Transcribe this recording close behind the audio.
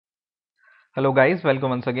Hello guys, welcome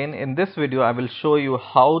once again. In this video I will show you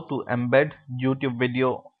how to embed YouTube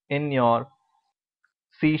video in your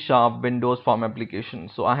C# Windows Form application.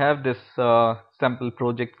 So I have this sample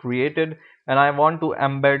project created and I want to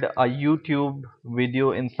embed a YouTube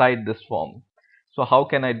video inside this form. So how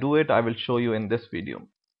can I do it? I will show you in this video.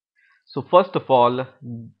 So first of all,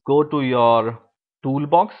 go to your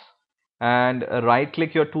toolbox and right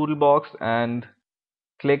click your toolbox and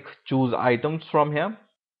click choose items from here,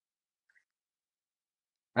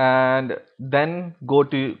 and then go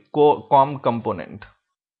to com component.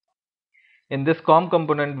 In this com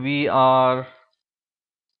component we are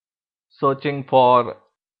searching for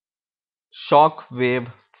shock wave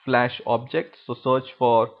flash object. So search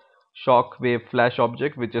for shock wave flash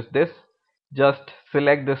object, which is this. Just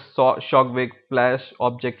select this shock wave flash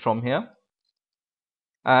object from here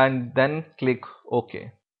and then click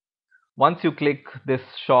OK. Once you click this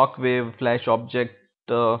shock wave flash object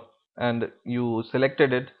and you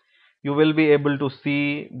selected it, you will be able to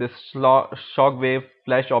see this shock wave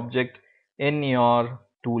flash object in your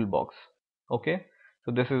toolbox. Okay,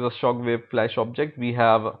 so this is a shock wave flash object we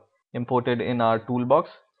have imported in our toolbox.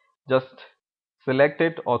 Just select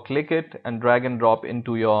it or click it and drag and drop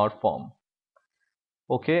into your form.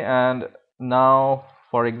 Okay, and now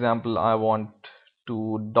for example I want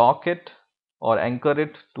to dock it or anchor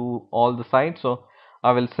it to all the sides. So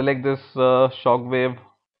I will select this shockwave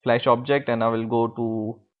flash object and I will go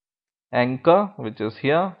to anchor, which is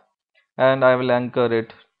here, and I will anchor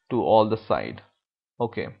it to all the side.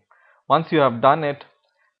 Okay, once you have done it,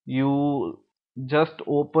 you just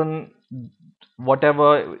open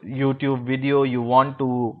whatever YouTube video you want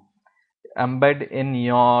to embed in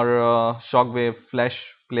your shockwave flash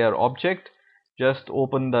player object. Just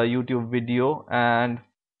open the YouTube video and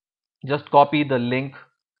just copy the link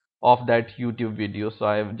of that YouTube video. So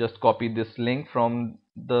I have just copied this link from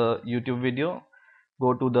the YouTube video.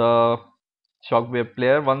 Go to the shockwave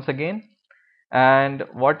player once again, and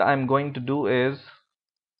what I'm going to do is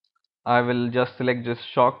I will just select this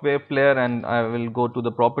shockwave player and I will go to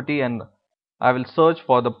the property and I will search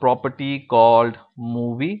for the property called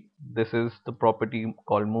movie. This is the property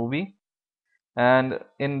called movie, and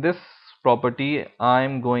in this property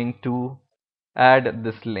I'm going to add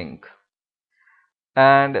this link.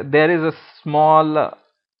 And there is a small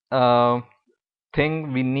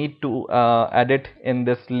thing we need to edit in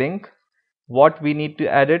this link. What we need to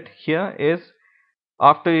edit here is,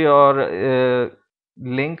 after your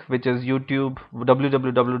link, which is YouTube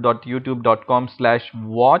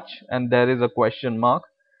www.youtube.com/watch, and there is a question mark,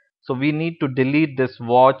 so we need to delete this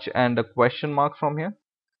watch and a question mark from here.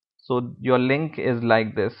 So your link is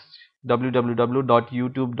like this: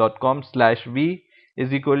 www.youtube.com/v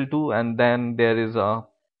is equal to, and then there is a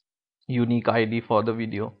unique ID for the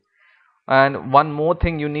video. And one more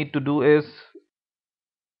thing you need to do is,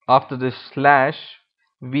 after this slash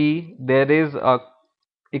v there is a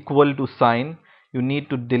equal to sign. You need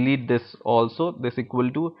to delete this also, this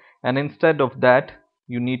equal to, and instead of that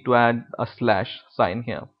you need to add a slash sign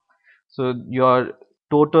here. So your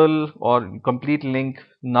total or complete link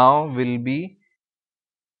now will be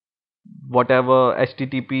whatever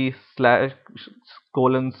http://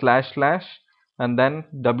 and then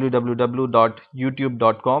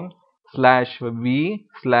www.youtube.com/v/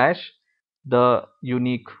 the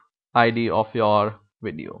unique ID of your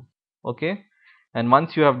video. Okay, and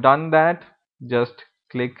once you have done that, just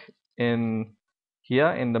click in here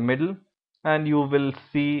in the middle and you will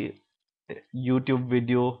see YouTube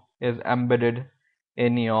video is embedded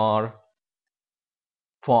in your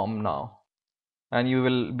form now, and you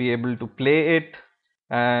will be able to play it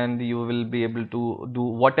and you will be able to do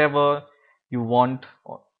whatever you want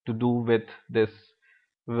to do with this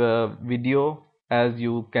video, as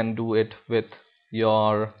you can do it with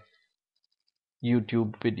your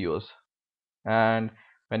YouTube videos. And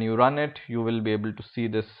when you run it, you will be able to see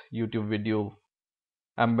this YouTube video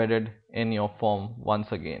embedded in your form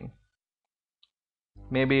once again.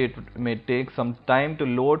 Maybe it may take some time to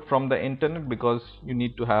load from the internet because you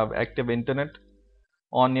need to have active internet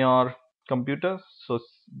on your computer. So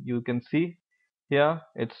you can see here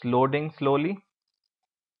it's loading slowly,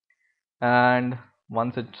 and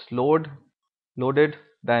once it's loaded,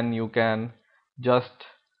 then you can just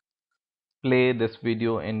play this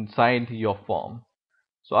video inside your form.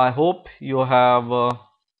 So I hope you have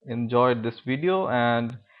enjoyed this video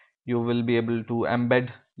and you will be able to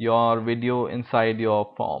embed your video inside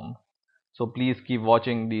your form. So please keep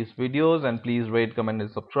watching these videos and please rate, comment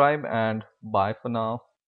and subscribe, and bye for now.